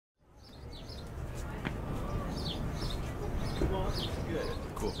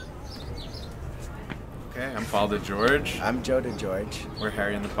Paul DeGeorge. I'm Joe DeGeorge. We're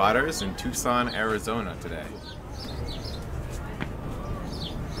Harry and the Potters in Tucson, Arizona today.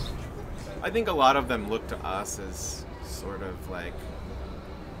 I think a lot of them look to us as sort of like,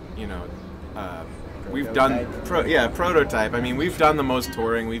 you know, we've done prototype. I mean, we've done the most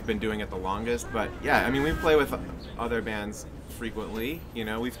touring. We've been doing it the longest. But yeah, I mean, we play with other bands frequently. You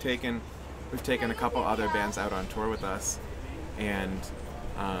know, we've taken a couple other bands out on tour with us, and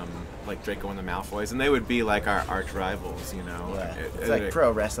like Draco and the Malfoys, and they would be like our arch rivals. You know, yeah, it's like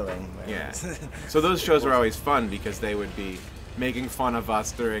pro wrestling. Yeah. So those shows were always fun because they would be making fun of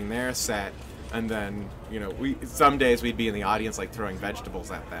us during their set. And then, you know, some days we'd be in the audience like throwing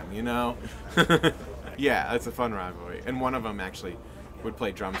vegetables at them, you know? Yeah, it's a fun rivalry. And one of them actually would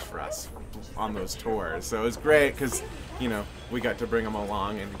play drums for us on those tours. So it was great because, you know, we got to bring them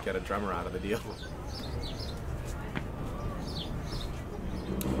along and get a drummer out of the deal.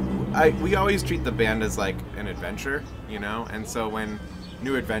 We always treat the band as like an adventure, you know? And so when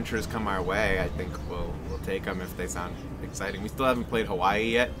new adventures come our way, I think we'll take them if they sound exciting. We still haven't played Hawaii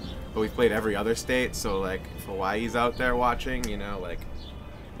yet, but we've played every other state, so like if Hawaii's out there watching, you know, like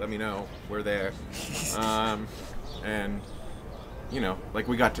let me know, we're there. And you know, like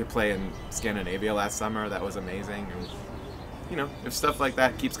we got to play in Scandinavia last summer, that was amazing. And you know, if stuff like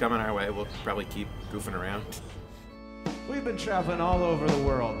that keeps coming our way, we'll probably keep goofing around. We've been traveling all over the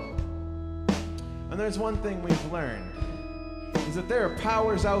world, and there's one thing we've learned, is that there are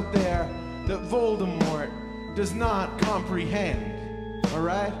powers out there that Voldemort does not comprehend,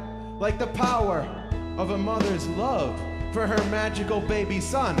 alright? Like the power of a mother's love for her magical baby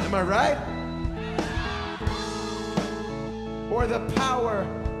son, am I right? Or the power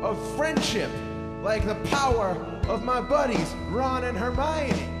of friendship, like the power of my buddies Ron and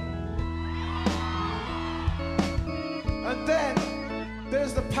Hermione. And then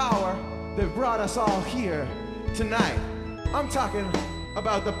there's the power that brought us all here tonight. I'm talking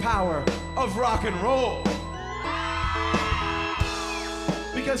about the power of rock and roll.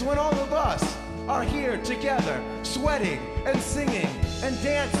 Because when all of us are here together, sweating and singing and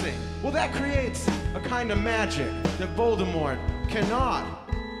dancing, well, that creates a kind of magic that Voldemort cannot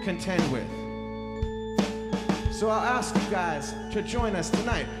contend with. So I'll ask you guys to join us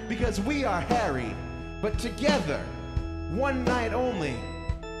tonight, because we are Harry, but together, one night only,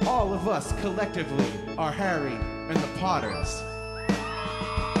 all of us collectively are Harry and the Potters.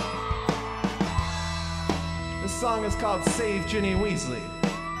 This song is called Save Ginny Weasley.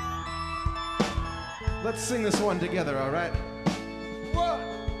 Let's sing this one together, all right? 1,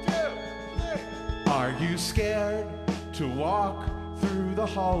 2, 3. Are you scared to walk through the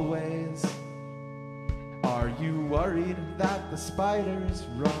hallways? Are you worried that the spiders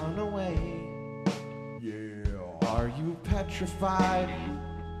run away? Yeah. Are you petrified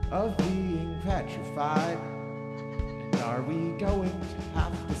of being petrified? And are we going to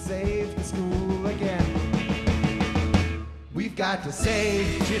have to save the school again? We've got to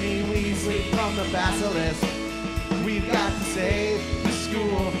save Ginny Weasley from the basilisk. We've got to save the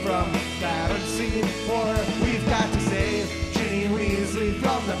school from that unseen horror. We've got to save Ginny Weasley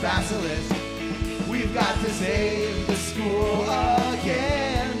from the basilisk. We've got to save the school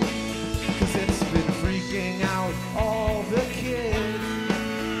again. 'Cause it's been freaking out all the kids.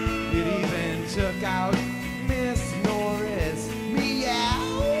 It even took out Miss Norris.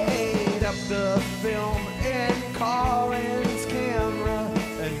 Meow. Ate up the film in Colin's camera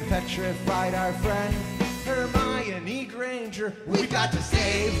and petrified our friend Hermione Granger. We've got to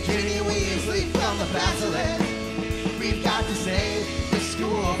save Ginny Weasley from the basilisk. We've got to save the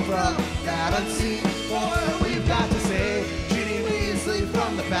school from that unseen horror. We've got to save Ginny Weasley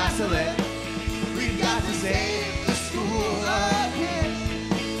from the basilisk. We've got to save the school again.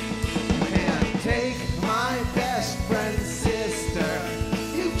 You can't take my best friend's sister.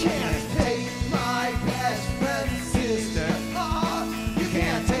 You can't take my best friend's sister. Oh, you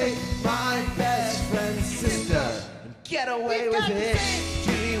can't take my best friend's sister and get away with it.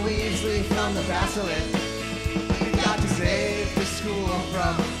 Ginny Weasley from the basilisk. We've got to save the school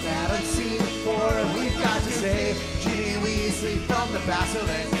from that unseen horror. We've got to save Ginny Weasley from the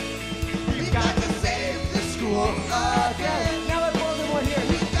basilisk. We've got to save the school again.